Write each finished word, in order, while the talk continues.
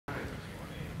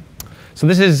So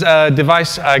this is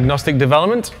device agnostic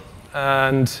development,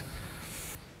 and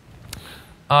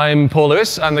I'm Paul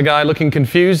Lewis. I'm the guy looking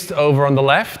confused over on the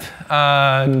left,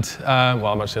 and well,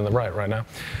 I'm actually on the right now.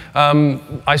 I'm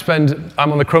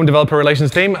on the Chrome developer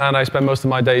relations team, and I spend most of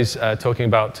my days talking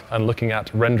about and looking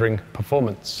at rendering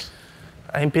performance.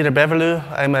 I'm Peter Beverloo.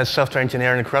 I'm a software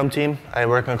engineer in the Chrome team. I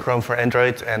work on Chrome for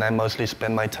Android, and I mostly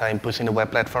spend my time pushing the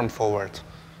web platform forward.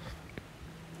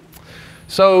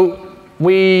 So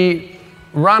we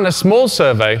ran a small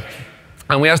survey,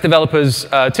 and we asked developers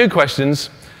two questions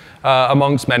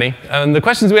amongst many. And the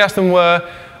questions we asked them were,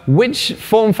 which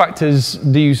form factors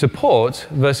do you support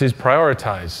versus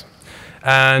prioritize?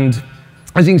 And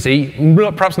as you can see,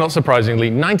 perhaps not surprisingly,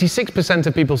 96%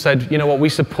 of people said, you know what, we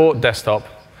support desktop,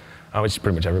 which is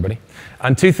pretty much everybody.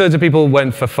 And 2/3 of people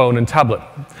went for phone and tablet.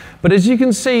 But as you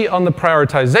can see on the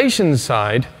prioritization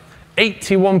side,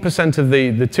 81% of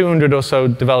the 200 or so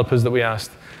developers that we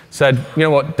asked said, you know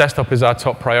what, desktop is our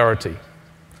top priority.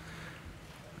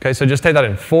 Okay, so just take that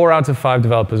in. 4 out of 5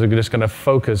 developers are just going to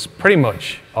focus pretty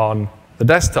much on the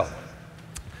desktop.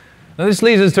 Now this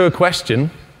leads us to a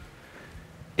question.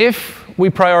 If we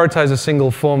prioritize a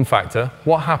single form factor,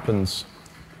 what happens?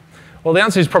 Well, the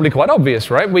answer is probably quite obvious,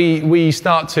 right? We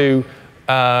start to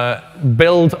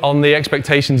build on the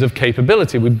expectations of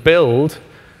capability. We build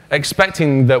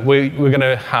expecting that we're going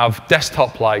to have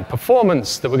desktop-like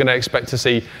performance, that we're going to expect to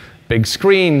see big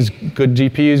screens, good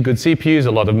GPUs, good CPUs,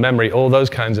 a lot of memory, all those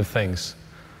kinds of things.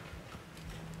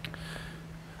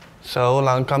 So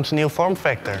along comes a new form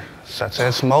factor, such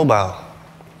as mobile.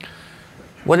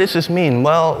 What does this mean?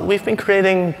 Well, we've been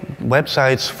creating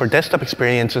websites for desktop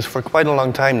experiences for quite a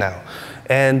long time now.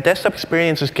 And desktop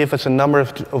experiences give us a number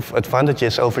of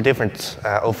advantages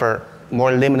over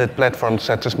more limited platforms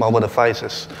such as mobile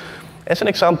devices. As an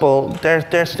example,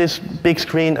 there's this big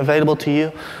screen available to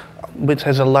you, which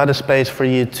has a lot of space for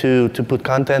you to put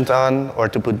content on or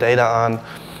to put data on.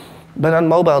 But on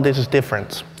mobile, this is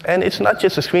different. And it's not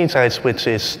just the screen size which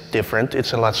is different,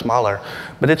 it's a lot smaller.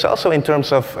 But it's also in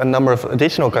terms of a number of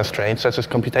additional constraints, such as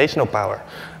computational power.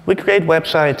 We create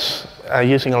websites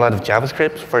using a lot of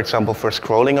JavaScript, for example, for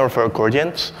scrolling or for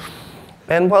accordions.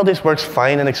 And while this works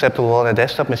fine and acceptable on a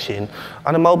desktop machine,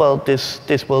 on a mobile,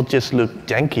 this will just look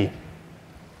janky.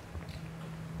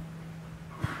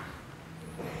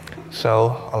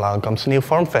 So along comes a new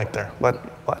form factor. But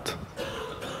what?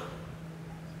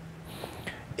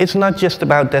 It's not just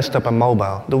about desktop and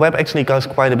mobile. The web actually goes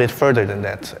quite a bit further than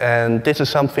that. And this is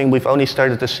something we've only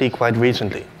started to see quite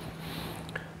recently.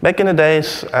 Back in the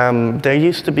days, there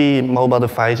used to be mobile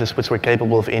devices which were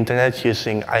capable of internet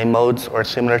using iMode or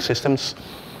similar systems.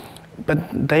 But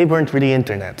they weren't really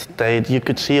internet. You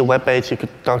could see a web page, you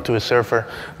could talk to a server,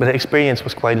 but the experience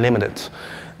was quite limited.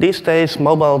 These days,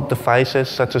 mobile devices,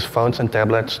 such as phones and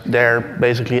tablets, they're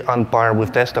basically on par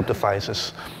with desktop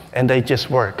devices. And they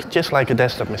just work, just like a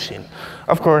desktop machine.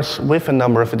 Of course, with a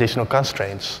number of additional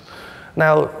constraints.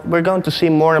 Now, we're going to see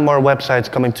more and more websites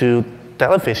coming to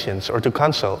televisions or to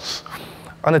consoles.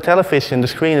 On a television, the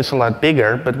screen is a lot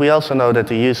bigger, but we also know that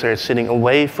the user is sitting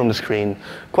away from the screen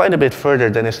quite a bit further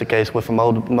than is the case with a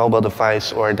mobile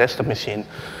device or a desktop machine,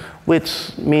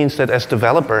 which means that as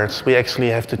developers, we actually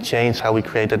have to change how we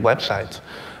create that website.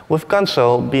 With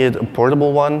console, be it a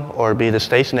portable one or be it a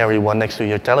stationary one next to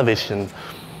your television,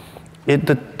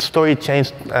 the story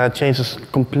changes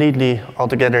completely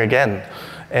altogether again.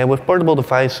 And with portable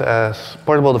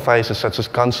devices such as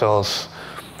consoles,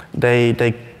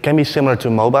 they can be similar to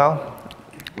mobile,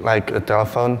 like a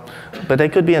telephone, but they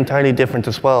could be entirely different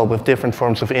as well, with different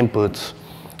forms of inputs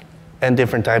and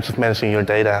different types of managing your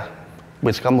data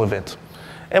which come with it.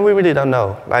 And we really don't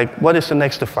know, like, what is the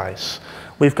next device?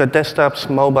 We've got desktops,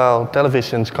 mobile,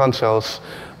 televisions, consoles,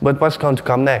 but what's going to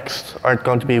come next? Are it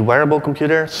going to be wearable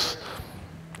computers?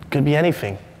 Could be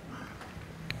anything.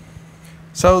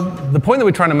 So the point that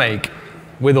we're trying to make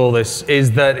with all this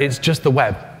is that it's just the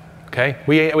web. Okay?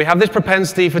 We have this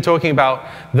propensity for talking about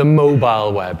the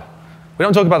mobile web. We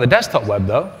don't talk about the desktop web,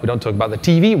 though. We don't talk about the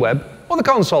TV web or the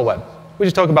console web. We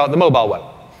just talk about the mobile web.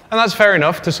 And that's fair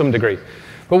enough to some degree.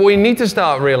 But what we need to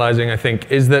start realizing, I think,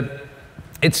 is that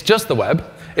it's just the web.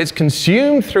 It's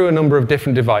consumed through a number of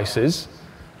different devices.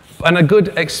 And a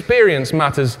good experience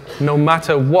matters no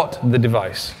matter what the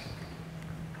device.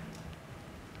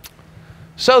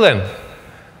 So then,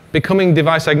 becoming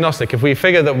device agnostic, if we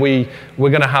figure that we're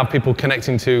going to have people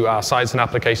connecting to our sites and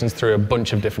applications through a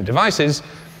bunch of different devices,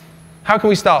 how can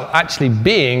we start actually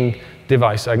being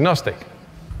device agnostic?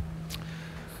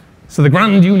 So the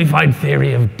grand unified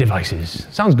theory of devices.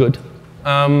 Sounds good.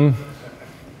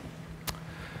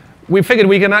 We figured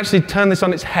we can actually turn this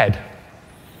on its head.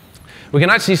 we can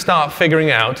actually start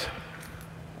figuring out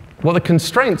what the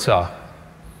constraints are.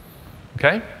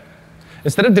 Okay?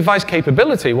 Instead of device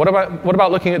capability, what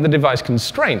about looking at the device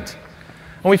constraint?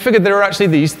 And we figured there are actually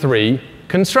these 3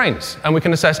 constraints. And we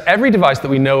can assess every device that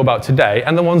we know about today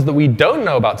and the ones that we don't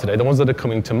know about today, the ones that are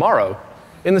coming tomorrow,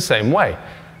 in the same way.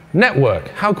 Network,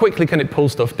 how quickly can it pull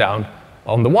stuff down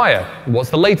on the wire? What's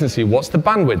the latency? What's the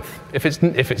bandwidth? If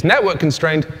it's network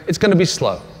constrained, it's going to be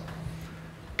slow.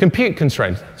 Compute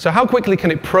constraint, so how quickly can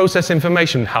it process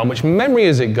information? How much memory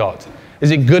has it got?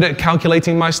 Is it good at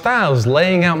calculating my styles,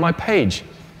 laying out my page?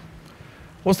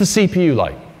 What's the CPU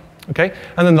like? Okay?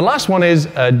 And then the last one is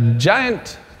a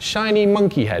giant, shiny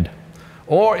monkey head.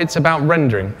 Or it's about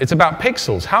rendering. It's about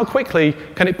pixels. How quickly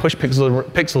can it push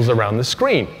pixels around the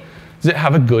screen? Does it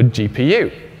have a good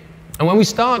GPU? And when we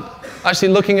start actually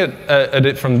looking at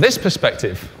it from this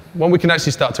perspective, what we can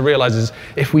actually start to realize is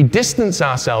if we distance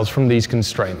ourselves from these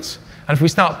constraints, and if we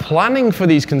start planning for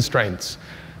these constraints,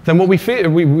 then what we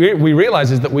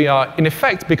realize is that we are, in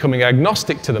effect, becoming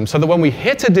agnostic to them, so that when we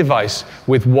hit a device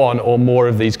with one or more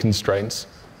of these constraints,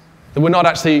 then we're not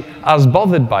actually as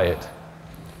bothered by it.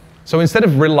 So instead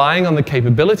of relying on the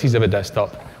capabilities of a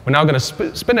desktop, we're now going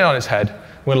to spin it on its head.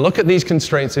 We're going to look at these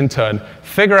constraints in turn,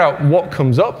 figure out what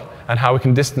comes up, and how we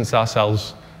can distance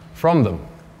ourselves from them.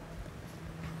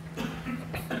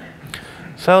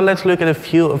 So let's look at a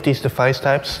few of these device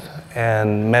types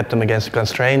and map them against the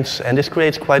constraints, and this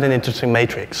creates quite an interesting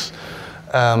matrix.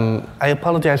 I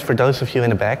apologize for those of you in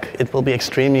the back. It will be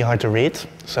extremely hard to read,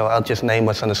 so I'll just name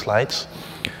what's on the slides.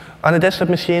 On a desktop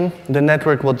machine, the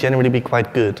network will generally be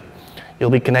quite good. You'll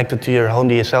be connected to your home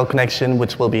DSL connection,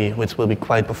 which will be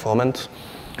quite performant.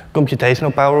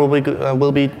 Computational power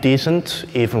will be decent,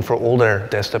 even for older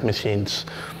desktop machines.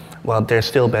 Well, they're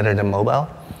still better than mobile.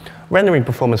 Rendering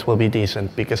performance will be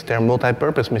decent because they're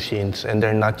multi-purpose machines and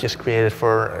they're not just created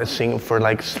for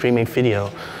like streaming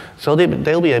video. So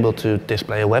they'll be able to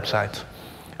display a website.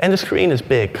 And the screen is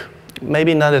big.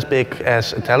 Maybe not as big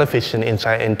as a television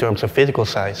inside in terms of physical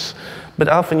size, but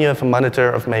often you have a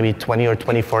monitor of maybe 20 or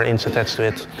 24 inches attached to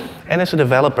it. And as a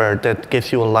developer, that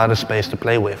gives you a lot of space to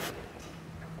play with.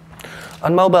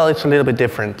 On mobile, it's a little bit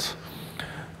different.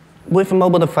 With a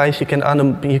mobile device, you can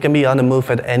be on the move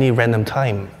at any random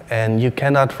time, and you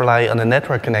cannot rely on a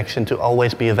network connection to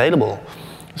always be available.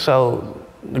 So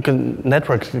the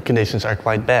network conditions are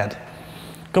quite bad.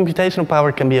 Computational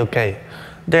power can be okay.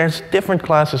 There's different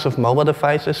classes of mobile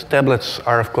devices. Tablets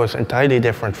are, of course, entirely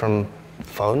different from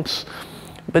phones.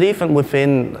 But even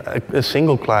within a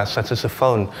single class, such as a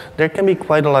phone, there can be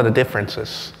quite a lot of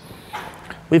differences.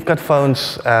 We've got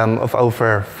phones of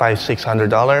over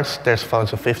 $500–600. There's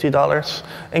phones of $50.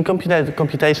 And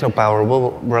computational power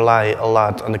will rely a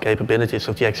lot on the capabilities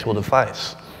of the actual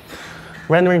device.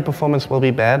 Rendering performance will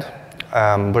be bad.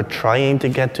 We're trying to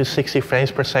get to 60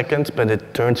 frames per second, but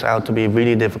it turns out to be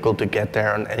really difficult to get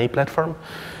there on any platform.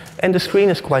 And the screen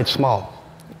is quite small.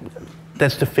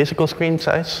 That's the physical screen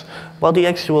size, while the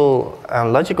actual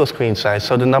logical screen size,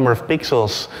 so the number of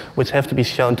pixels which have to be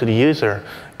shown to the user,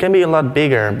 can be a lot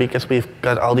bigger because we've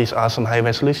got all these awesome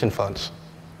high-resolution phones.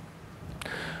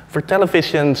 For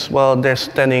televisions, well, they're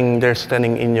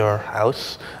standing in your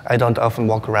house. I don't often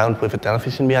walk around with a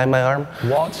television behind my arm.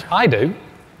 What? I do.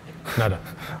 No.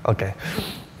 Okay.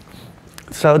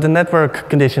 So the network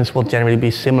conditions will generally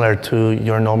be similar to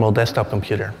your normal desktop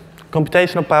computer.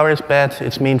 Computational power is bad.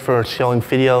 It's mean for showing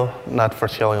video, not for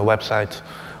showing a website.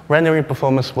 Rendering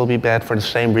performance will be bad for the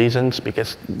same reasons,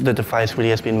 because the device really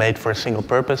has been made for a single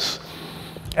purpose.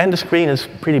 And the screen is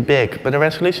pretty big, but the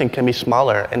resolution can be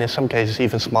smaller, and in some cases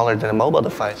even smaller than a mobile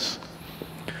device.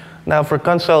 Now for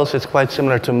consoles, it's quite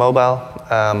similar to mobile.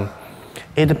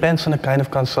 It depends on the kind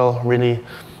of console, really.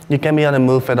 You can be on the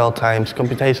move at all times.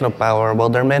 Computational power, well,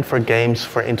 they're meant for games,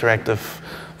 for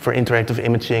interactive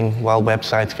imaging, while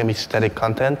websites can be static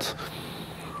content.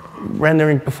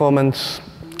 Rendering performance,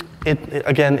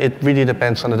 again, it really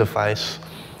depends on the device.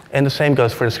 And the same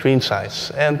goes for the screen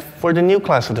size. And for the new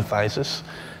class of devices,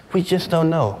 we just don't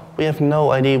know. We have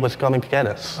no idea what's coming to get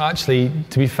us. Actually,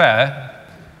 to be fair,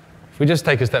 if we just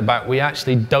take a step back, we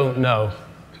actually don't know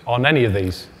on any of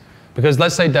these. Because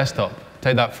let's say desktop,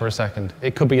 take that for a second.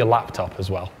 It could be a laptop as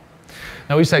well.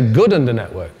 Now we said good under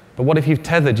network, but what if you've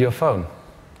tethered your phone?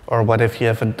 Or what if you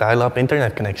have a dial-up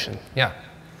internet connection? Yeah.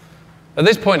 At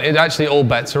this point, it actually all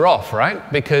bets are off, right?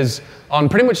 Because on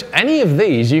pretty much any of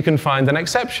these, you can find an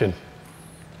exception.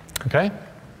 Okay?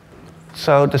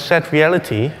 So the sad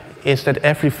reality is that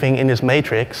everything in this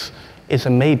matrix is a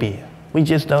maybe. We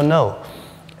just don't know.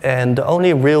 And the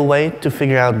only real way to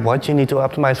figure out what you need to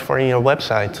optimize for in your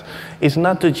website is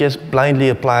not to just blindly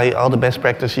apply all the best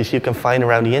practices you can find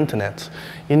around the internet.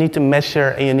 You need to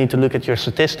measure and you need to look at your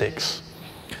statistics.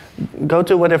 Go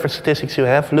to whatever statistics you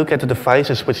have, look at the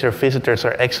devices which your visitors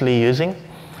are actually using,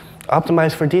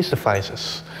 optimize for these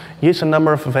devices. Use a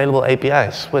number of available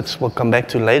APIs, which we'll come back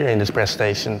to later in this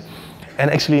presentation, and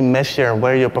actually measure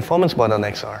where your performance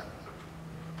bottlenecks are.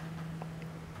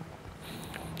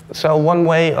 So one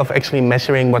way of actually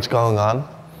measuring what's going on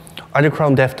are the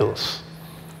Chrome DevTools.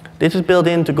 This is built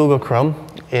into Google Chrome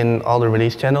in all the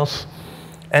release channels,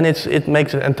 and it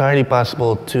makes it entirely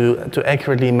possible to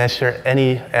accurately measure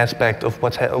any aspect of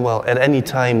at any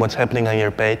time what's happening on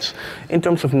your page in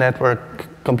terms of network,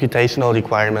 computational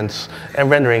requirements, and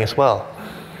rendering as well.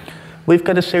 We've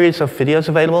got a series of videos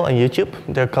available on YouTube.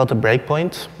 They're called The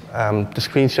Breakpoint. The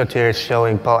screenshot here is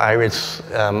showing Paul Iris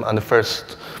on the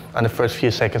first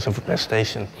few seconds of the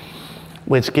presentation,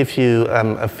 which gives you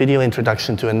a video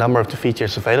introduction to a number of the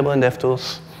features available in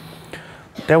DevTools.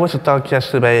 There was a talk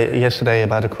yesterday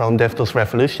about the Chrome DevTools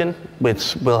Revolution,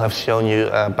 which will have shown you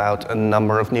about a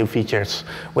number of new features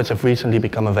which have recently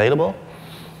become available.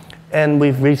 And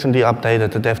we've recently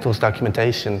updated the DevTools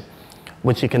documentation,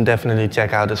 which you can definitely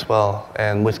check out as well,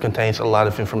 and which contains a lot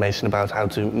of information about how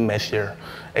to measure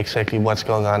exactly what's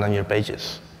going on your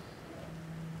pages.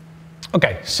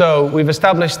 OK, so we've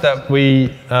established that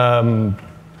we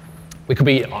could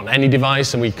be on any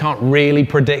device, and we can't really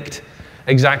predict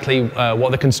exactly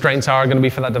what the constraints are going to be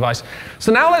for that device.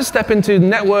 So now let's step into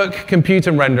network, compute,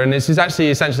 and render. And this is actually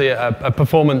essentially a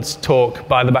performance talk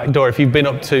by the back door. If you've been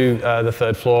up to the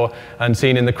third floor and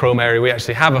seen in the Chrome area, we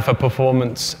actually have a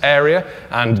performance area.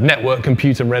 And network,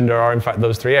 compute, and render are, in fact,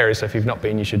 those three areas. So if you've not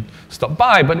been, you should stop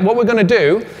by. But what we're going to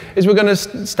do is we're going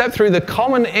to step through the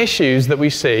common issues that we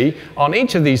see on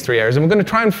each of these three areas. And we're going to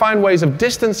try and find ways of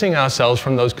distancing ourselves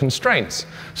from those constraints,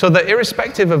 so that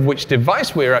irrespective of which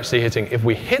device we're actually hitting, if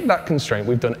we hit that constraint,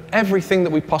 we've done everything that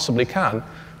we possibly can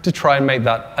to try and make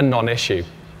that a non-issue.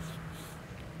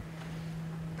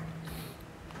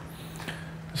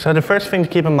 So the first thing to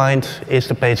keep in mind is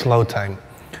the page load time.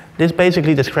 This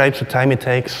basically describes the time it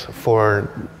takes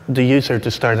for the user to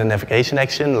start a navigation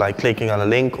action, like clicking on a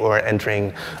link or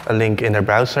entering a link in their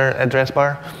browser address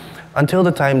bar, until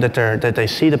the time that they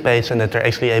see the page and that they're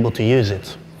actually able to use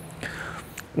it.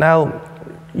 Now,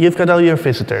 you've got all your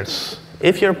visitors.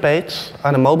 If your page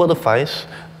on a mobile device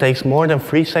takes more than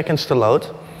 3 seconds to load,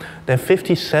 then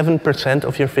 57%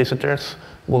 of your visitors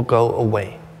will go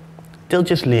away. They'll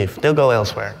just leave. They'll go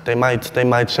elsewhere. They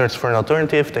might search for an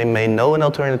alternative. They may know an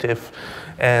alternative,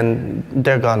 and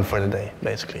they're gone for the day,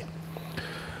 basically.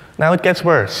 Now it gets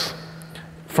worse.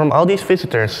 From all these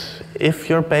visitors, if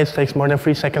your page takes more than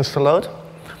 3 seconds to load,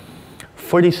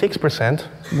 46%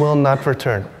 will not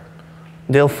return.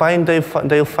 They'll find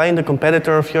a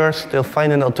competitor of yours, they'll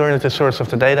find an alternative source of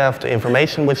the data, of the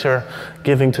information which you're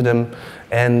giving to them,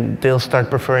 and they'll start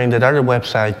preferring that other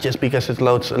website just because it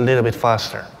loads a little bit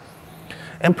faster.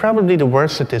 And probably the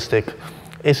worst statistic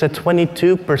is that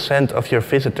 22% of your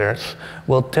visitors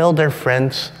will tell their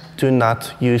friends to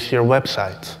not use your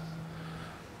website.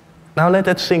 Now let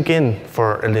that sink in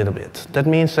for a little bit. That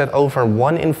means that over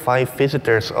 1 in 5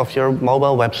 visitors of your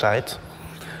mobile website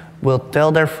will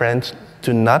tell their friends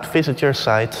to not visit your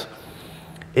site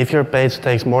if your page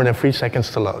takes more than 3 seconds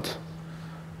to load.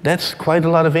 That's quite a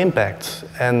lot of impact.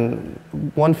 And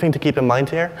one thing to keep in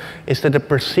mind here is that the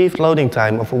perceived loading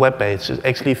time of a web page is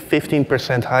actually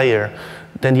 15% higher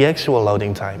than the actual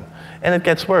loading time. And it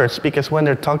gets worse because when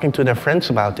they're talking to their friends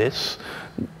about this,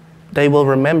 they will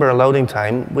remember a loading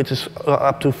time which is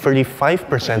up to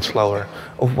 35% slower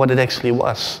of what it actually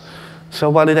was. So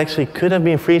while it actually could have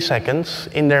been 3 seconds,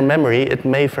 in their memory, it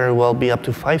may very well be up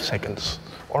to 5 seconds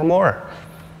or more.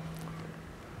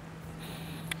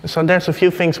 So there's a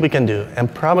few things we can do.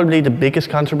 And probably the biggest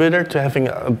contributor to having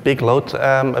a big load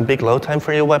time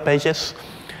for your web pages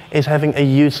is having a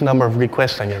huge number of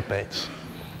requests on your page.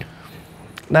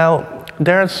 Now,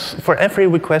 for every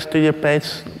request to your page,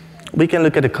 we can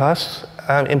look at the costs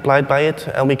implied by it,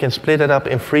 and we can split it up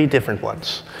in 3 different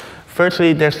ones.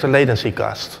 Firstly, there's the latency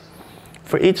cost.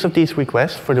 For each of these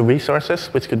requests, for the resources,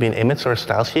 which could be an image or a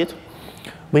style sheet,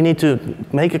 we need to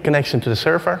make a connection to the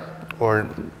server, or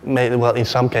well, in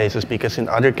some cases, because in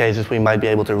other cases we might be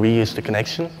able to reuse the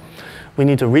connection. We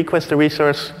need to request the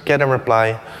resource, get a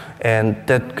reply, and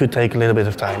that could take a little bit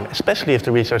of time, especially if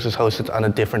the resource is hosted on a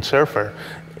different server,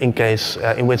 in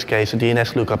which case a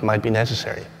DNS lookup might be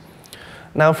necessary.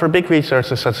 Now, for big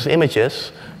resources such as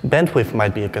images, bandwidth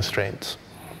might be a constraint.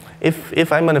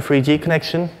 If I'm on a 3G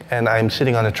connection and I'm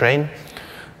sitting on a train,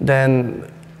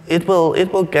 then it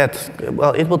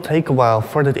will take a while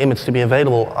for that image to be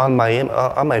available on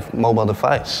my mobile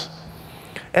device.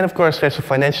 And of course, there's a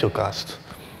financial cost.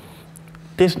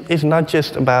 This is not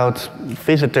just about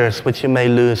visitors, which you may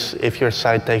lose if your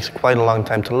site takes quite a long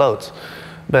time to load.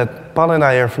 But Paul and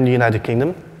I are from the United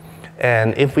Kingdom,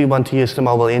 and if we want to use the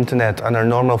mobile internet on our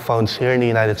normal phones here in the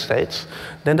United States,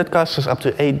 then that costs us up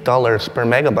to $8 per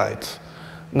megabyte.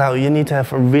 Now, you need to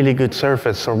have a really good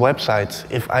service or website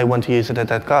if I want to use it at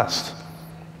that cost.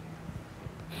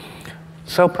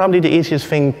 So probably the easiest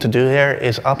thing to do here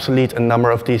is obsolete a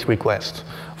number of these requests.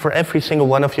 For every single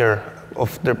one of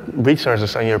the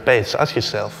resources on your page, ask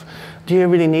yourself, do you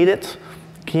really need it?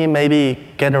 Can you maybe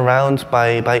get around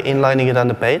by inlining it on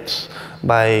the page,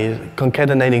 by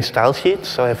concatenating style sheets,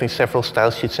 so having several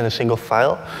style sheets in a single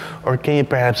file? Or can you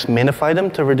perhaps minify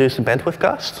them to reduce the bandwidth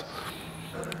cost?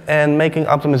 And making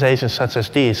optimizations such as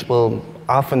these will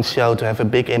often show to have a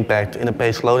big impact in the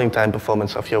page loading time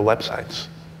performance of your websites.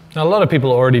 Now, a lot of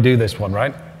people already do this one,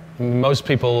 right? Most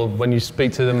people, when you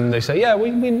speak to them, they say, yeah, we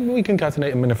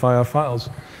concatenate and minify our files.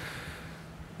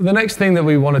 The next thing that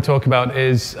we want to talk about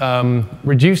is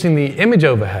reducing the image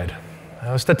overhead.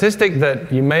 A statistic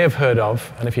that you may have heard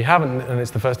of, and if you haven't, and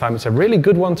it's the first time, it's a really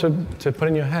good one to put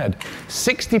in your head.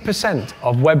 60%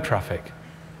 of web traffic,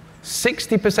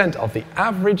 60% of the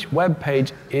average web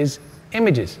page is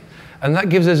images. And that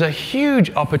gives us a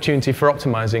huge opportunity for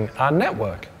optimizing our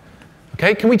network.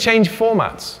 Okay, can we change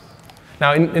formats?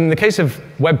 Now, in the case of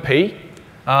WebP,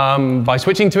 by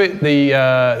switching to it,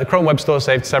 the Chrome Web Store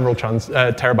saved several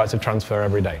terabytes of transfer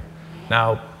every day.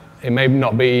 Now, it may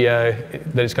not be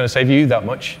that it's going to save you that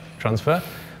much transfer,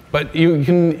 but you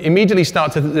can immediately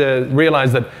start to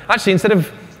realize that actually, instead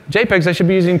of JPEGs, I should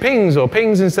be using PNGs, or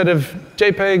PNGs instead of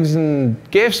JPEGs, and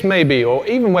GIFs maybe, or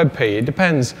even WebP. It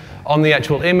depends on the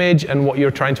actual image and what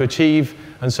you're trying to achieve,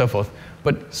 and so forth.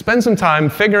 But spend some time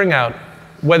figuring out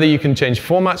whether you can change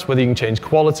formats, whether you can change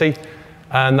quality,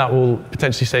 and that will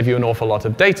potentially save you an awful lot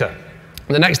of data.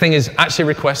 The next thing is actually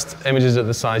request images at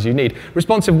the size you need.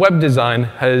 Responsive web design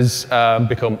has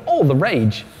become all the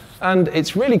rage, and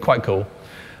it's really quite cool.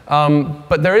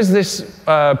 But there is this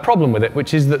problem with it,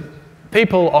 which is that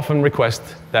people often request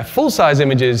their full-size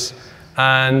images,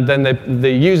 and then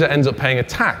the user ends up paying a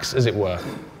tax, as it were.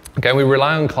 Okay, we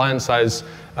rely on client-side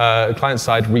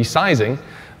resizing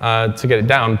to get it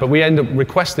down, but we end up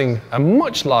requesting a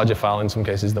much larger file in some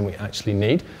cases than we actually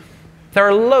need. There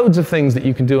are loads of things that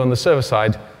you can do on the server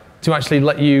side to actually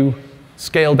let you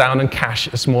scale down and cache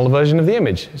a smaller version of the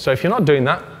image. So if you're not doing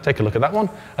that, take a look at that one.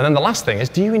 And then the last thing is,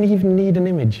 do you even need an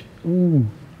image? Ooh,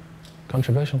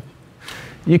 controversial.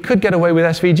 You could get away with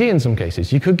SVG in some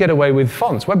cases. You could get away with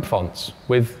fonts, web fonts,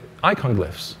 with icon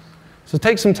glyphs. So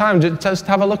take some time to just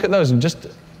have a look at those and just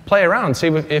play around, see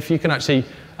if you can actually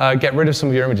get rid of some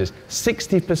of your images.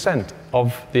 60%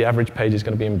 of the average page is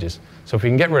going to be images. So if we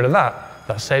can get rid of that,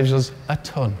 that saves us a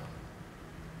ton.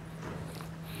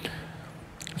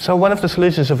 So one of the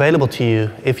solutions available to you,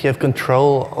 if you have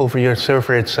control over your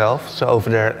server itself, so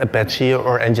over their Apache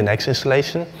or Nginx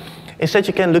installation, is that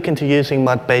you can look into using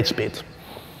Mod PageSpeed.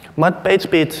 Mod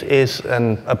PageSpeed is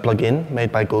a plugin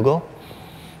made by Google,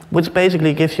 which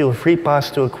basically gives you a free pass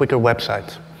to a quicker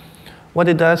website. What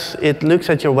it does, it looks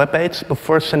at your web page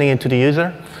before sending it to the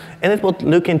user, and it will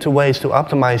look into ways to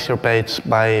optimize your page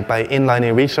by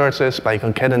inlining resources, by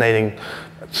concatenating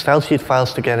style sheet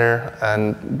files together,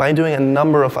 and by doing a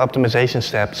number of optimization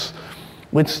steps,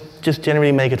 which just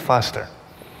generally make it faster.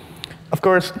 Of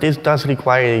course, this does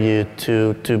require you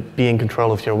to be in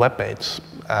control of your web page,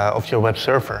 of your web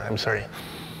server, I'm sorry.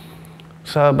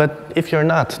 So, but if you're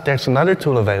not, there's another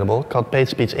tool available called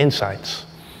PageSpeed's Insights.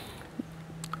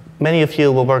 Many of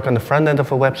you will work on the front end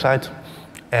of a website,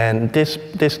 and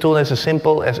this tool is as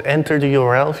simple as enter the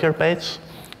URL of your page,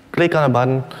 click on a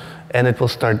button, and it will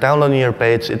start downloading your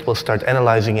page, it will start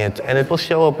analyzing it, and it will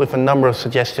show up with a number of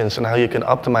suggestions on how you can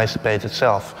optimize the page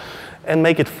itself and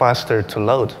make it faster to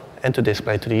load and to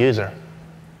display to the user.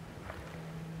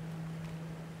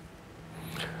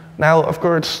 Now, of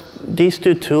course, these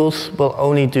two tools will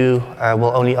only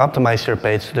optimize your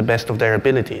page to the best of their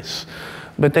abilities.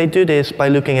 But they do this by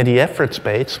looking at the efforts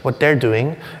page, what they're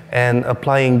doing, and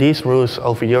applying these rules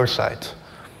over your site.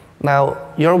 Now,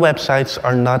 your websites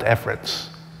are not efforts.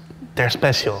 They're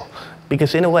special,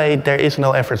 because in a way, there is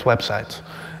no efforts website.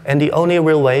 And the only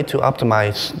real way to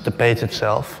optimize the page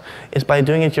itself is by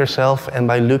doing it yourself and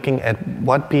by looking at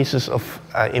what pieces of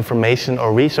information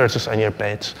or resources on your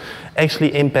page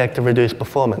actually impact the reduced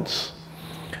performance.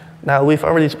 Now, we've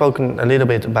already spoken a little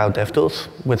bit about DevTools,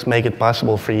 which make it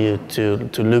possible for you to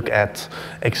look at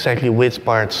exactly which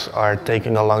parts are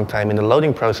taking a long time in the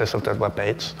loading process of that web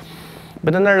page.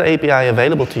 But another API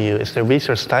available to you is the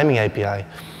Resource Timing API,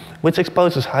 which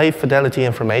exposes high fidelity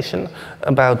information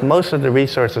about most of the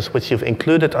resources which you've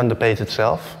included on the page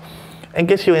itself, and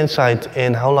gives you insight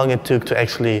in how long it took to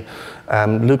actually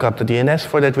look up the DNS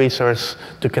for that resource,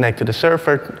 to connect to the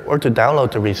server, or to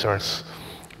download the resource.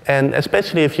 And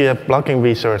especially if you have blocking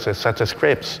resources such as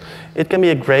scripts, it can be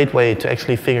a great way to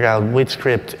actually figure out which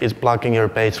script is blocking your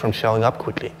page from showing up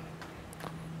quickly.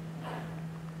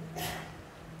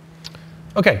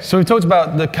 OK, so we've talked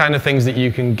about the kind of things that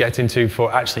you can get into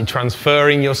for actually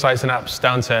transferring your sites and apps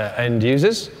down to end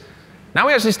users. Now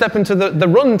we actually step into the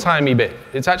run-timey bit.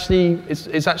 It's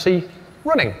actually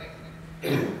running.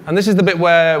 And this is the bit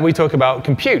where we talk about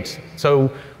compute.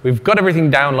 So we've got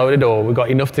everything downloaded, or we've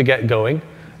got enough to get going.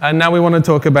 And now we want to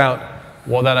talk about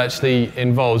what that actually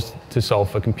involves to solve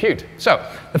for compute. So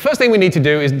the first thing we need to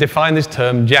do is define this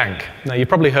term jank. Now, you've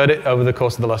probably heard it over the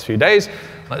course of the last few days.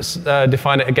 Let's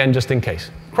define it again just in case.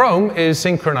 Chrome is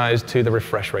synchronized to the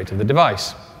refresh rate of the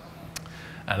device.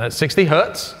 And at 60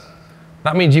 hertz,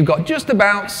 that means you've got just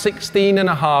about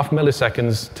 16.5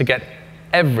 milliseconds to get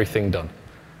everything done.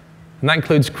 And that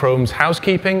includes Chrome's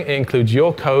housekeeping, it includes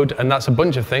your code, and that's a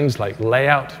bunch of things like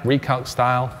layout, recalc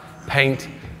style, paint,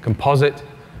 composite,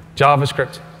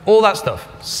 JavaScript, all that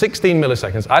stuff. 16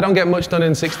 milliseconds. I don't get much done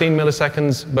in 16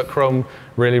 milliseconds, but Chrome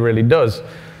really, really does.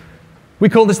 We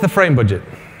call this the frame budget.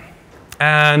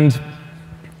 And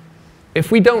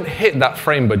if we don't hit that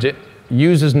frame budget,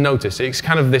 users notice. It's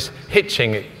kind of this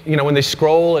hitching. When they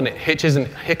scroll and it hitches and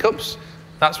hiccups,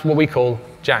 that's what we call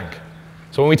jank.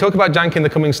 So when we talk about jank in the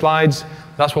coming slides,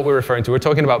 that's what we're referring to. We're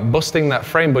talking about busting that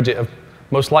frame budget of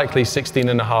most likely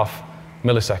 16.5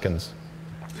 milliseconds.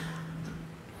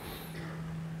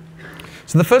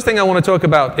 So the first thing I want to talk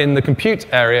about in the compute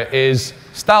area is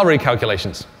style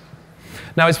recalculations.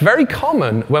 Now, it's very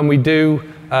common when we do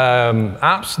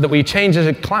apps that we change as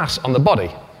a class on the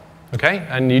body. Okay?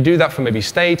 And you do that for maybe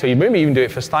state, or you maybe even do it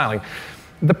for styling.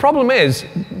 The problem is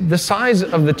the size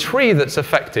of the tree that's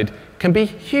affected can be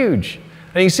huge.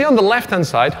 And you can see on the left-hand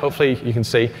side, hopefully you can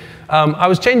see, I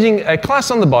was changing a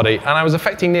class on the body, and I was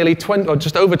affecting nearly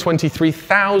just over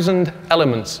 23,000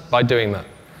 elements by doing that.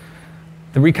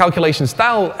 The recalculation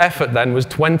style effort then was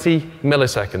 20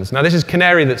 milliseconds. Now, this is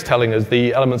Canary that's telling us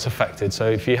the elements affected.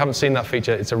 So if you haven't seen that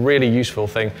feature, it's a really useful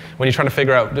thing when you're trying to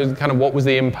figure out kind of what was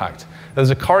the impact.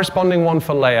 There's a corresponding one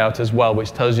for layout as well,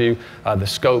 which tells you the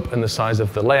scope and the size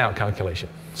of the layout calculation.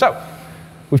 So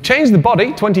we've changed the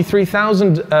body,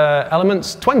 23,000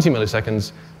 elements, 20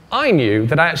 milliseconds. I knew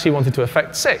that I actually wanted to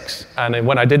affect 6. And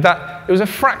when I did that, it was a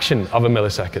fraction of a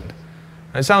millisecond.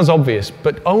 It sounds obvious,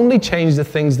 but only change the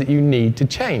things that you need to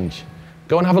change.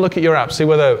 Go and have a look at your app, see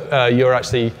whether you're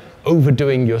actually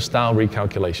overdoing your style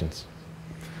recalculations.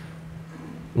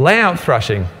 Layout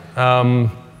thrashing.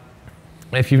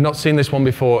 If you've not seen this one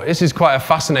before, this is quite a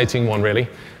fascinating one, really.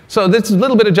 So there's a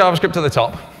little bit of JavaScript at the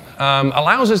top.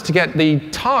 Allows us to get the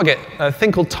target, a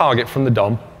thing called target from the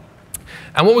DOM.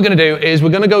 And what we're going to do is we're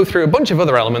going to go through a bunch of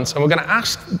other elements, and we're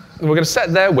going to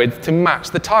set their width to match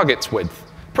the target's width.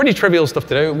 Pretty trivial stuff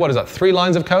to do. What is that, 3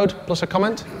 lines of code plus a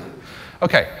comment?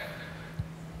 OK.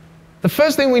 The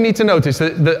first thing we need to notice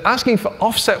is that asking for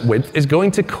offset width is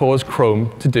going to cause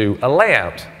Chrome to do a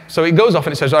layout. So it goes off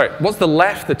and it says, all right, what's the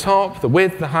left, the top, the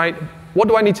width, the height? What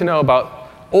do I need to know about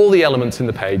all the elements in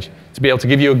the page to be able to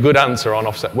give you a good answer on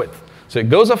offset width? So it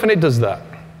goes off and it does that.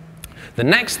 The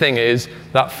next thing is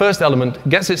that first element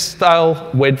gets its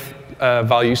style width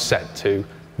value set to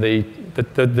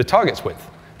the target's width.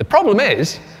 The problem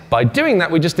is, by doing that,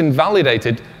 we just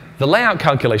invalidated the layout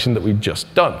calculation that we'd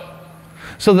just done.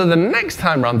 So that the next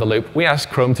time around the loop, we ask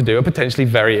Chrome to do a potentially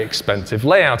very expensive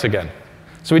layout again.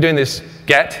 So we're doing this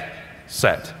get,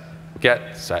 set,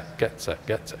 get, set, get, set,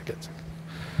 get, set, get, set.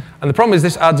 And the problem is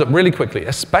this adds up really quickly,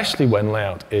 especially when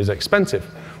layout is expensive.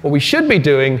 What we should be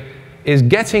doing is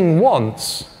getting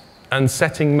once and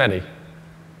setting many. And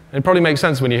it probably makes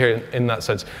sense when you hear it in that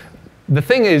sense. The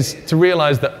thing is to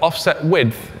realize that offset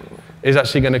width is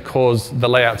actually going to cause the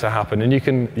layout to happen. And you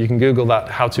can Google that,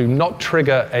 how to not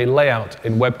trigger a layout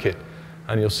in WebKit.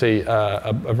 And you'll see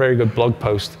a very good blog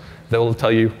post that will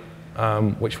tell you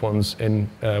which ones in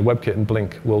WebKit and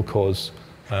Blink will cause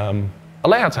a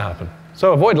layout to happen.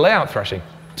 So avoid layout thrashing.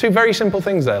 2 very simple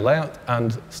things there, layout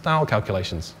and style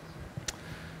calculations.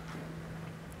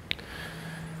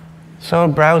 So a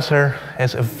browser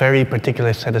has a very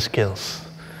particular set of skills.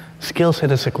 Skills it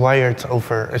has acquired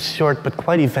over a short but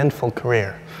quite eventful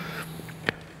career.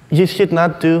 You should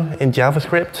not do in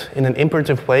JavaScript in an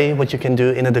imperative way what you can do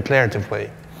in a declarative way.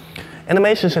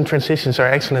 Animations and transitions are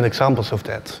excellent examples of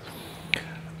that.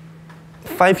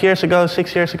 5 years ago,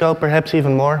 6 years ago, perhaps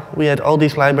even more, we had all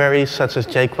these libraries such as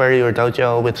jQuery or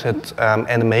Dojo, which had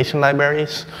animation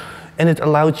libraries. And it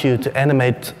allowed you to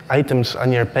animate items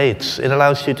on your page. It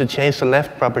allows you to change the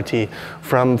left property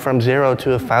from 0 to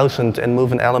 1,000 and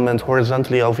move an element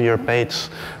horizontally over your page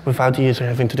without the user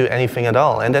having to do anything at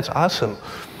all. And that's awesome.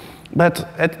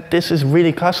 But this is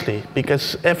really costly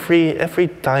because every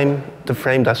time the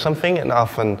frame does something, and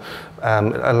often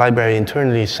a library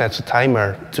internally sets a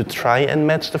timer to try and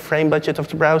match the frame budget of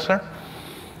the browser,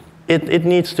 it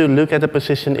needs to look at the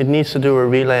position, it needs to do a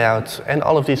relayout, and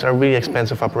all of these are really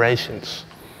expensive operations.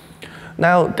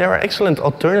 Now, there are excellent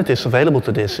alternatives available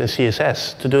to this in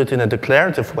CSS, to do it in a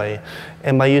declarative way.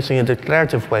 And by using a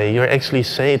declarative way, you're actually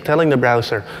telling the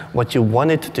browser what you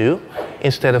want it to do,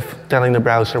 instead of telling the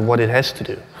browser what it has to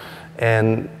do.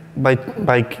 And by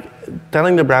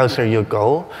telling the browser your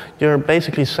goal, you're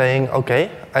basically saying,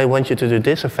 OK, I want you to do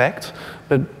this effect,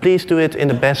 but please do it in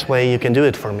the best way you can do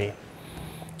it for me.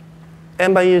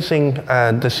 And by using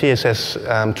the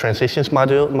CSS transitions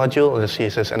module, or the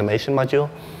CSS animation module,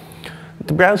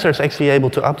 the browser is actually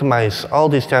able to optimize all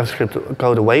this JavaScript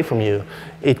code away from you.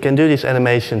 It can do these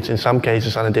animations in some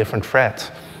cases on a different thread.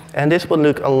 And this will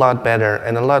look a lot better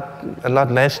and a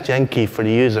lot less janky for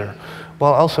the user,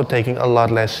 while also taking a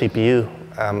lot less CPU.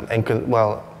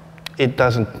 It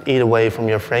doesn't eat away from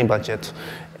your frame budget.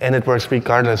 And it works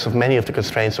regardless of many of the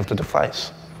constraints of the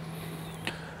device.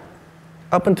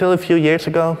 Up until a few years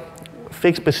ago,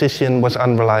 fixed position was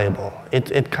unreliable.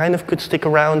 It kind of could stick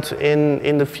around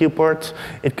in the viewport.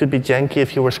 It could be janky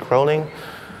if you were scrolling.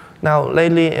 Now,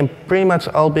 lately, in pretty much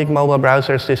all big mobile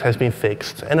browsers, this has been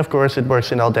fixed. And of course, it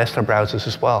works in all desktop browsers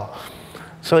as well.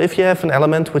 So if you have an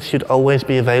element which should always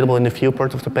be available in the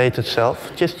viewport of the page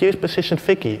itself, just use position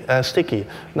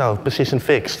position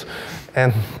fixed.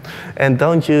 And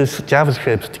don't use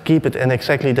JavaScript to keep it in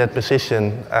exactly that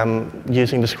position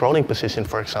using the scrolling position,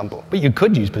 for example. But you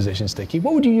could use position sticky.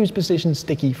 What would you use position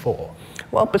sticky for?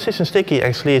 Well, position sticky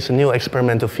actually is a new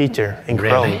experimental feature in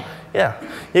Chrome. Really? Yeah.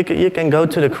 You can go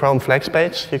to the Chrome Flex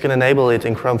page. You can enable it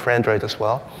in Chrome for Android as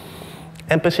well.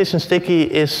 And position sticky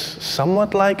is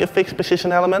somewhat like a fixed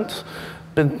position element,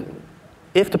 but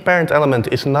if the parent element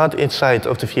is not inside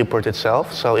of the viewport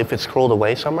itself, so if it's scrolled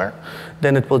away somewhere,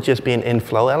 then it will just be an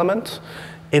inflow element.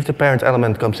 If the parent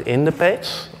element comes in the page,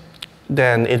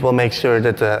 then it will make sure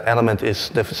that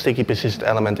the sticky position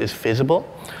element is visible.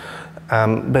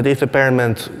 But if the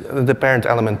parent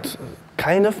element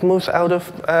kind of moves out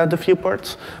of the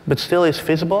viewport, but still is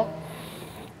visible,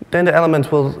 then the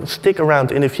element will stick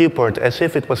around in the viewport as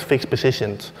if it was fixed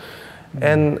positioned.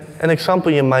 And an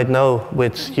example you might know,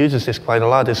 which uses this quite a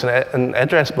lot, is an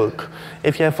address book.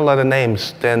 If you have a lot of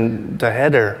names, then the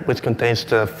header, which contains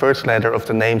the first letter of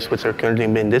the names which are currently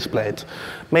being displayed,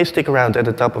 may stick around at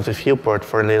the top of the viewport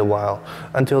for a little while,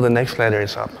 until the next letter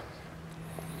is up.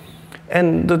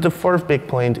 And the fourth big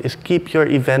point is keep your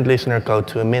event listener code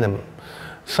to a minimum.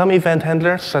 Some event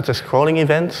handlers, such as scrolling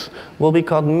events, will be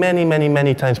called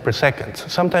many times per second,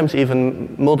 sometimes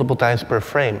even multiple times per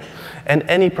frame. And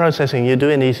any processing you do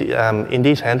in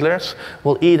these handlers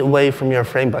will eat away from your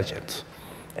frame budget.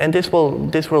 And this will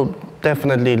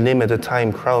definitely limit the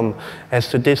time Chrome has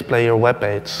to display your web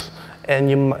page.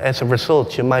 And as a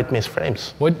result, you might miss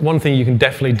frames. One thing you can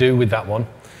definitely do with that one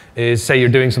is, say you're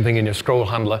doing something in your scroll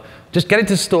handler, just get it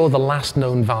to store the last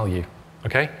known value,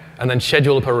 okay? And then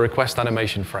schedule up a request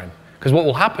animation frame. Because what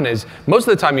will happen is, most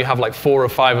of the time you have like 4 or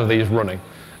 5 of these running.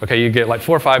 Okay, you get like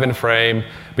 4 or 5 in a frame,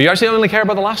 but you actually only care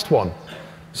about the last one.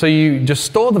 So you just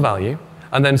store the value,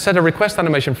 and then set a request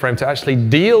animation frame to actually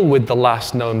deal with the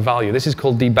last known value. This is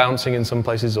called debouncing in some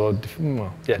places, or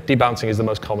debouncing is the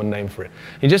most common name for it.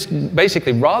 You just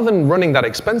basically, rather than running that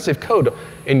expensive code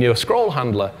in your scroll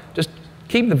handler, just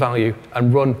keep the value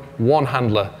and run one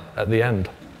handler at the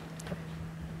end.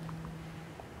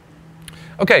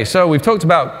 OK, so we've talked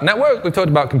about network, we've talked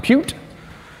about compute.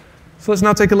 So let's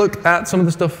now take a look at some of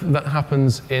the stuff that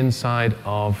happens inside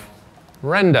of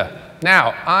render.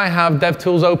 Now, I have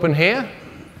DevTools open here,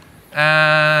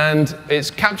 and it's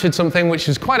captured something which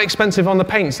is quite expensive on the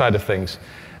paint side of things.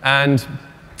 And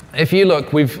if you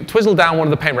look, we've twizzled down one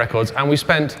of the paint records, and we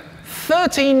spent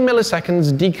 13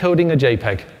 milliseconds decoding a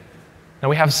JPEG. Now,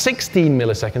 we have 16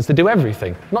 milliseconds to do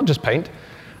everything, not just paint.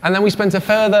 And then we spent a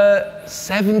further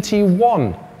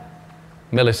 71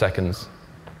 milliseconds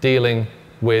dealing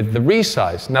with the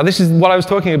resize. Now, this is what I was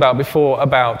talking about before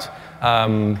about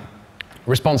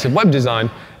responsive web design,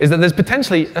 is that there's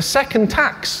potentially a second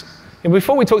tax And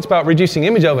before we talked about reducing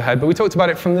image overhead, but we talked about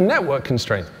it from the network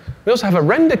constraint. We also have a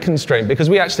render constraint because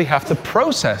we actually have to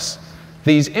process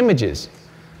these images.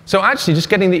 So actually just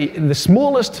getting the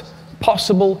smallest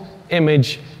possible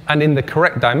image and in the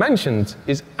correct dimensions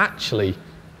is actually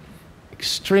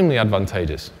extremely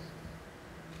advantageous.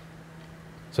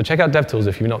 So check out DevTools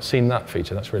if you've not seen that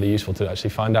feature. That's really useful to actually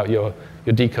find out your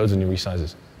decodes and your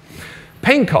resizes.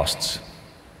 Paint costs.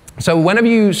 So whenever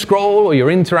you scroll or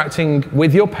you're interacting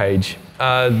with your page,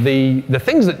 the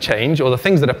things that change or the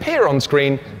things that appear on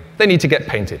screen, they need to get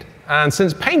painted. And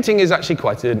since painting is actually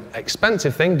quite an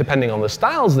expensive thing, depending on the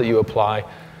styles that you apply,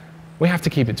 we have to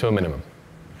keep it to a minimum.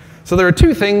 So there are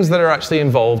two things that are actually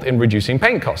involved in reducing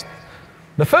paint cost.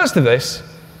 The first of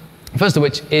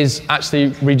which is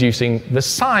actually reducing the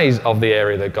size of the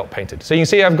area that got painted. So you can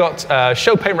see I've got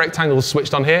Show Paint Rectangles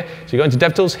switched on here. So you go into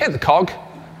DevTools, hit the cog,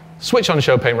 switch on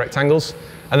Show Paint Rectangles,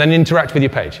 and then interact with your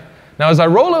page. Now, as I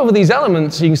roll over these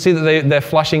elements, you can see that they're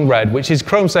flashing red, which is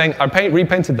Chrome saying, I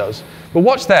repainted those. But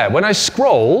watch there. When I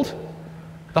scrolled,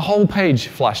 the whole page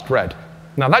flashed red.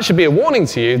 Now, that should be a warning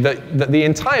to you that the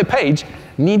entire page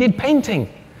needed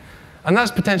painting. And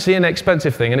that's potentially an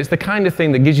expensive thing, and it's the kind of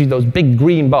thing that gives you those big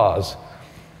green bars.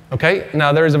 Okay?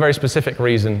 Now, there is a very specific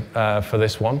reason for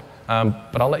this one,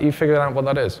 but I'll let you figure out what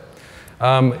that is.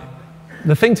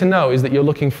 The thing to know is that you're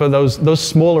looking for those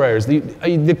smaller areas.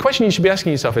 The question you should be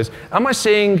asking yourself is, am I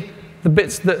seeing the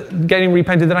bits that getting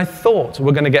repainted that I thought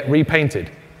were going to get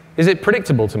repainted? Is it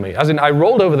predictable to me? As in, I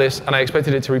rolled over this and I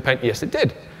expected it to repaint. Yes, it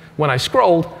did. When I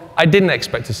scrolled, I didn't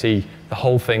expect to see the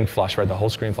whole thing flash red, the whole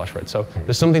screen flash red. So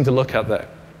there's something to look at there.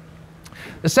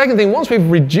 The second thing, once we've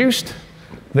reduced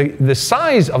the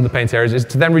size of the paint areas, is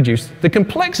to then reduce the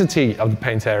complexity of the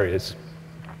paint areas.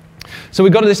 So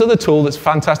we've got this other tool that's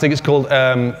fantastic. It's called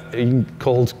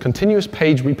Continuous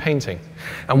Page Repainting.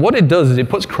 And what it does is it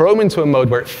puts Chrome into a mode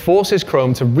where it forces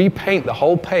Chrome to repaint the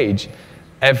whole page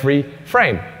every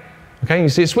frame. Okay, you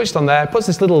see it switched on there. It puts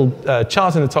this little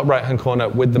chart in the top right-hand corner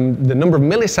with the number of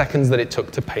milliseconds that it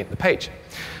took to paint the page.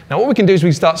 Now what we can do is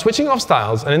we start switching off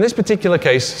styles. And in this particular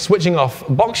case, switching off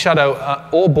box shadow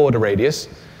or border radius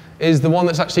is the one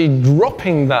that's actually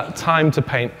dropping that time to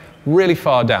paint really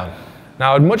far down.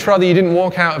 Now, I'd much rather you didn't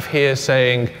walk out of here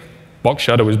saying, box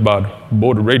shadow is bad,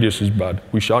 border radius is bad,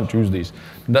 we shan't use these.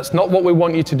 That's not what we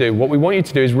want you to do. What we want you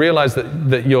to do is realize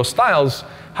that your styles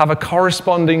have a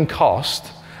corresponding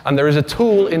cost, and there is a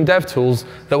tool in DevTools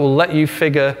that will let you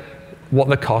figure what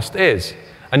the cost is.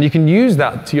 And you can use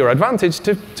that to your advantage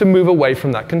to move away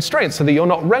from that constraint so that you're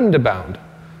not render bound.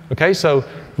 Okay, so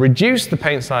reduce the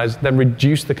paint size, then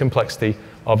reduce the complexity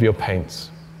of your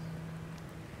paints.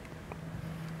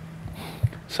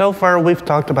 So far, we've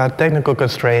talked about technical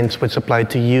constraints which apply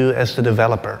to you as the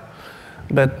developer.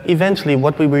 But eventually,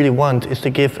 what we really want is to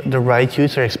give the right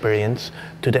user experience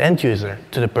to the end user,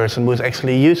 to the person who is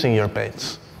actually using your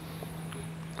page.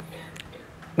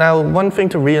 Now, one thing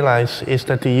to realize is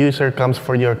that the user comes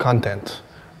for your content.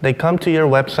 They come to your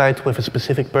website with a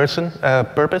specific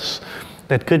purpose.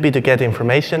 That could be to get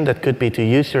information, that could be to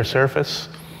use your service.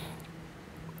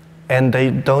 And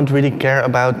they don't really care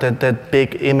about that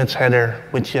big image header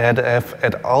which you have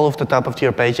at all of the top of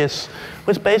your pages,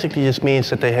 which basically just means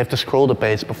that they have to scroll the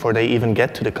page before they even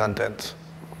get to the content.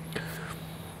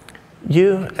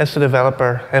 You, as the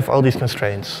developer, have all these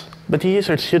constraints, but the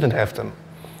user shouldn't have them.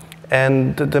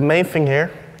 And the main thing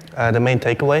here, the main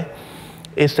takeaway,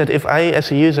 is that if I,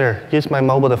 as a user, use my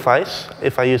mobile device,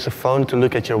 if I use a phone to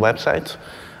look at your website,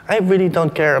 I really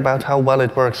don't care about how well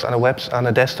it works on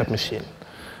a desktop machine,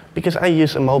 because I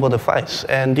use a mobile device,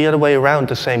 and the other way around,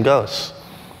 the same goes.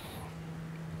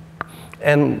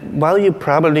 And while you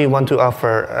probably want to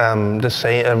offer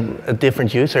a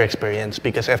different user experience,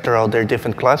 because after all, there are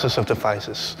different classes of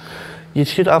devices, you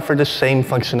should offer the same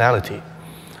functionality.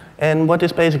 And what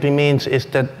this basically means is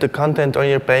that the content on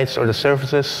your page or the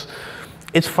services,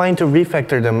 it's fine to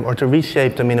refactor them or to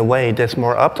reshape them in a way that's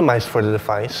more optimized for the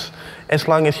device, as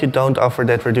long as you don't offer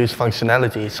that reduced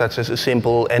functionality, such as a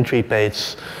simple entry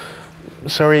page.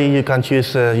 Sorry, you can't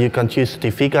use the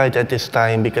TV guide at this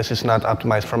time because it's not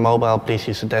optimized for mobile. Please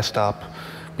use a desktop,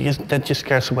 because that just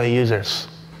scares away users.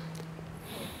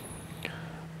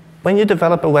 When you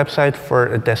develop a website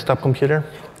for a desktop computer,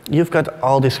 you've got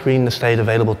all the screen estate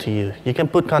available to you. You can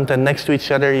put content next to each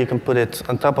other. You can put it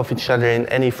on top of each other in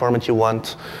any format you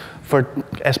want,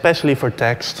 especially for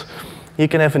text. You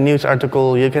can have a news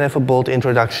article. You can have a bold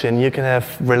introduction. You can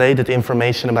have related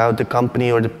information about the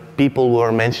company or the people who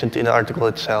are mentioned in the article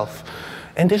itself.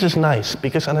 And this is nice,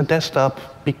 because on a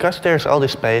desktop, because there's all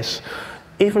this space,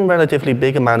 even relatively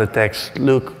big amount of text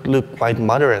look quite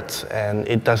moderate, and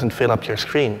it doesn't fill up your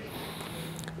screen.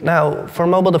 Now, for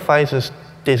mobile devices,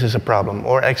 this is a problem,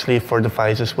 or actually for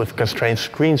devices with constrained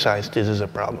screen size, this is a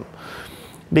problem.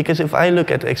 Because if I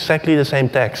look at exactly the same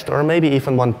text, or maybe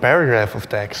even one paragraph of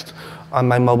text on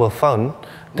my mobile phone,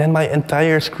 then my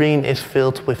entire screen is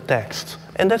filled with text.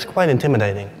 And that's quite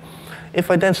intimidating.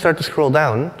 If I then start to scroll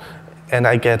down, and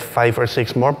I get 5 or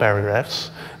 6 more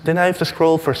paragraphs, then I have to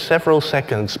scroll for several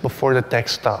seconds before the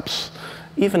text stops,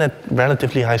 even at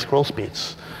relatively high scroll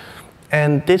speeds.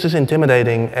 And this is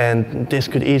intimidating, and this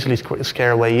could easily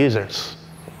scare away users.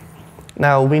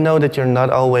 Now, we know that you're not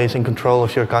always in control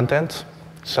of your content,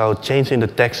 so changing the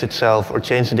text itself or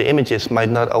changing the images might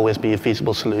not always be a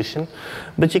feasible solution,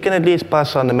 but you can at least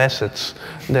pass on the message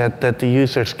that the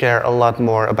users care a lot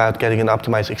more about getting an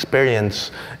optimized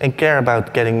experience and care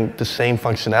about getting the same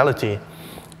functionality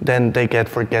than they get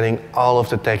for getting all of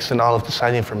the text and all of the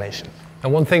site information.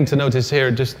 And one thing to notice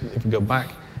here, just if we go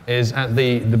back, is at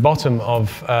the bottom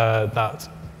of that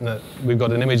we've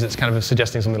got an image that's kind of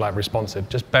suggesting something like responsive.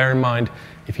 Just bear in mind,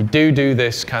 if you do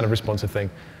this kind of responsive thing,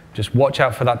 just watch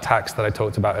out for that tax that I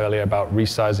talked about earlier about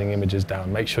resizing images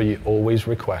down. Make sure you always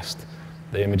request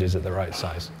the images at the right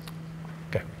size.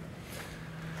 Okay.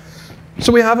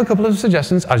 So we have a couple of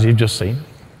suggestions, as you've just seen,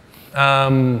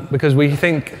 because we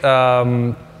think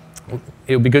it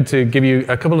would be good to give you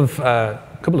a couple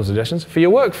of suggestions for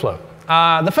your workflow.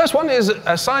 The first one is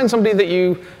assign somebody that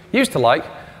you used to like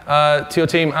to your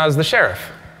team as the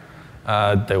sheriff.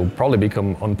 They will probably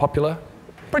become unpopular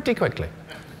pretty quickly.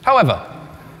 However,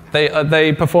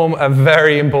 they perform a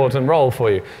very important role for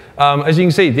you. As you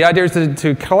can see, the idea is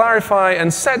to clarify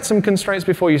and set some constraints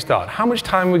before you start. How much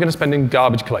time are we going to spend in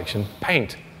garbage collection,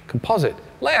 paint, composite,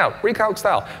 layout, recalc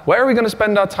style? Where are we going to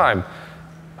spend our time?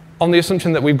 On the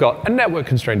assumption that we've got a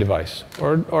network-constrained device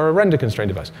or a render-constrained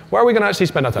device. Where are we going to actually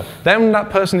spend our time? Then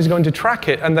that person is going to track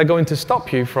it, and they're going to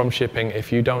stop you from shipping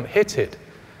if you don't hit it.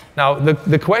 Now,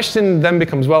 the question then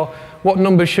becomes, well, what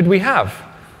numbers should we have?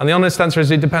 And the honest answer is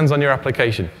it depends on your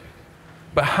application.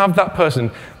 But have that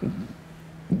person.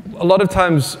 A lot of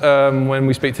times when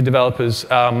we speak to developers,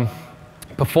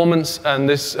 performance and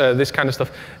this kind of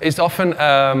stuff is often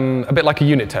a bit like a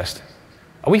unit test.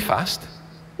 Are we fast?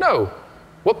 No.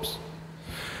 Whoops.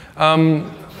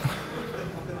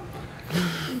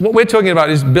 What we're talking about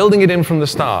is building it in from the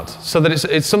start so that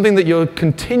it's something that you're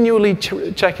continually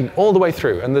checking all the way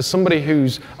through, and there's somebody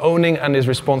who's owning and is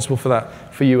responsible for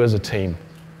that for you as a team.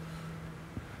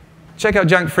 Check out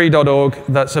jankfree.org.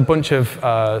 That's a bunch of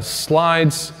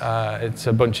slides, it's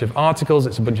a bunch of articles,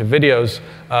 it's a bunch of videos,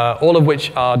 all of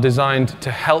which are designed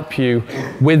to help you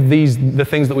with the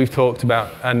things that we've talked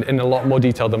about, and in a lot more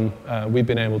detail than we've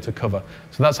been able to cover.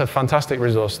 So that's a fantastic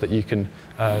resource that you can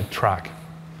track.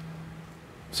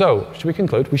 So, should we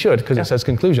conclude? We should, because it says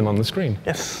conclusion on the screen.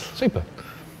 Yes. Super.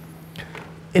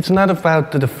 It's not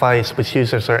about the device which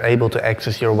users are able to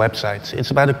access your websites.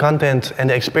 It's about the content and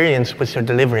the experience which you're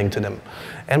delivering to them.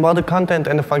 And while the content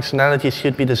and the functionality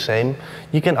should be the same,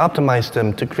 you can optimize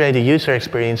them to create a user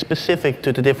experience specific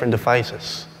to the different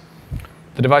devices.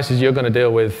 The devices you're going to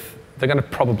deal with, they're going to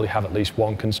probably have at least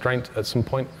one constraint at some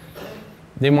point.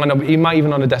 You might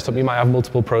even on a desktop, you might have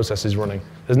multiple processes running.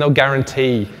 There's no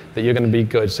guarantee that you're going to be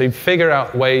good. So you figure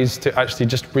out ways to actually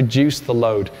just reduce the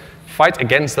load. Fight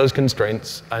against those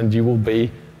constraints, and you will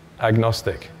be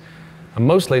agnostic. And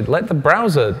mostly, let the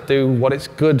browser do what it's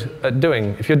good at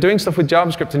doing. If you're doing stuff with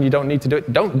JavaScript and you don't need to do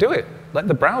it, don't do it. Let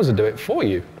the browser do it for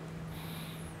you.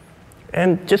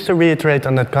 And just to reiterate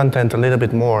on that content a little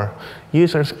bit more,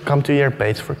 users come to your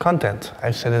page for content.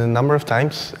 I've said it a number of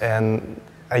times, and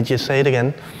I just say it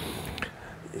again.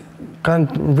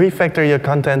 Refactor your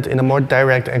content in a more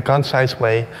direct and concise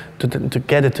way to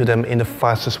get it to them in the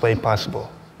fastest way possible.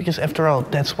 Because after all,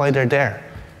 that's why they're there.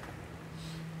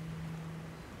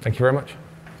 Thank you very much.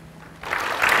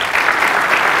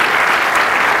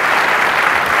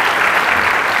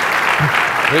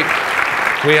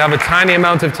 We have a tiny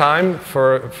amount of time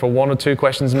for one or two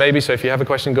questions maybe, so if you have a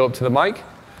question, go up to the mic,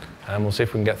 and we'll see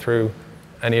if we can get through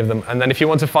any of them. And then if you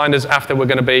want to find us after, we're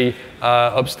going to be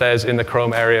upstairs in the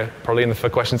Chrome area, probably in the for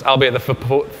questions. I'll be at the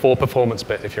for performance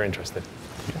bit if you're interested.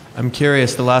 I'm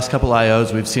curious, the last couple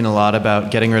IOs, we've seen a lot about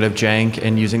getting rid of jank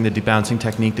and using the debouncing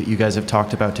technique that you guys have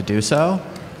talked about to do so,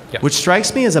 which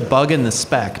strikes me as a bug in the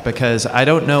spec, because I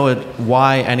don't know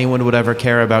why anyone would ever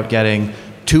care about getting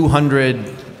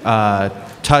 200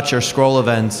 touch or scroll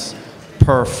events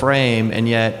per frame, and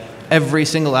yet every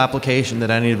single application that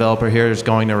any developer here is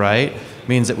going to write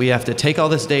means that we have to take all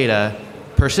this data,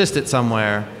 persist it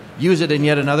somewhere, use it in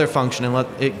yet another function, and let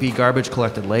it be garbage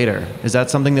collected later. Is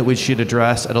that something that we should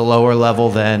address at a lower level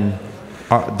than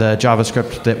the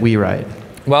JavaScript that we write?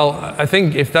 Well, I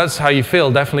think if that's how you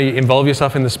feel, definitely involve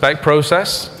yourself in the spec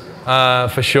process,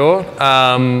 for sure.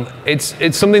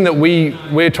 It's something that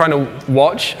we're trying to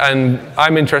watch, and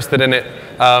I'm interested in it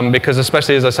because,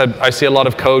 especially as I said, I see a lot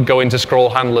of code go into scroll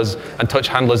handlers and touch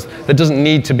handlers that doesn't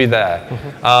need to be there.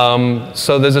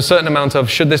 So there's a certain amount of,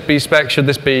 should this be spec, should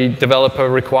this be developer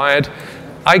required?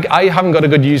 I haven't got a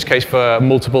good use case for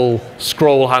multiple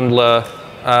scroll handler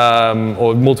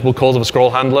or multiple calls of a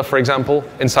scroll handler, for example,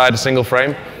 inside a single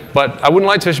frame. But I wouldn't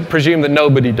like to presume that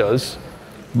nobody does,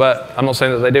 but I'm not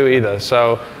saying that they do either.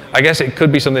 So I guess it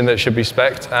could be something that should be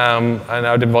spec'd, and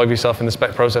I would involve yourself in the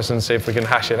spec process and see if we can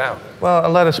hash it out. Well, a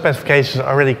lot of specifications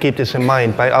already keep this in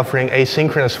mind by offering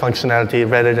asynchronous functionality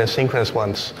rather than synchronous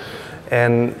ones.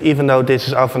 And even though this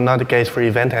is often not the case for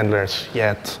event handlers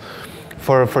yet,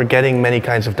 for getting many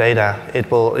kinds of data, it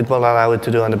will allow it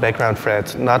to do on the background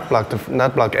thread, not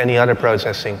block any other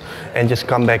processing, and just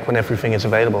come back when everything is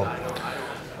available.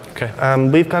 Okay.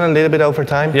 We've gone a little bit over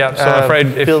time. Yeah, so I'm afraid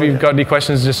if you've got any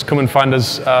questions, just come and find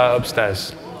us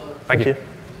upstairs. Thank you.